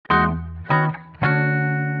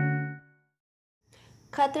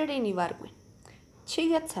Catherine Ibargüen. She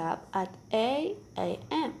gets up at 8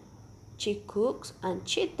 a.m. She cooks and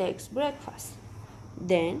she takes breakfast.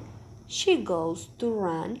 Then she goes to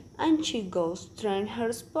run and she goes train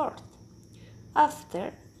her sport.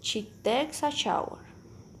 After, she takes a shower.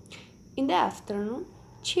 In the afternoon,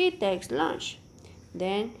 she takes lunch.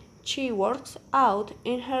 Then she works out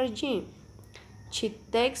in her gym. She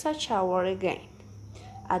takes a shower again.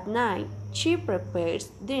 At night, she prepares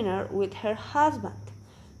dinner with her husband.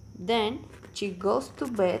 Then she goes to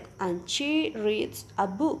bed and she reads a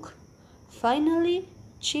book. Finally,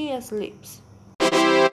 she sleeps.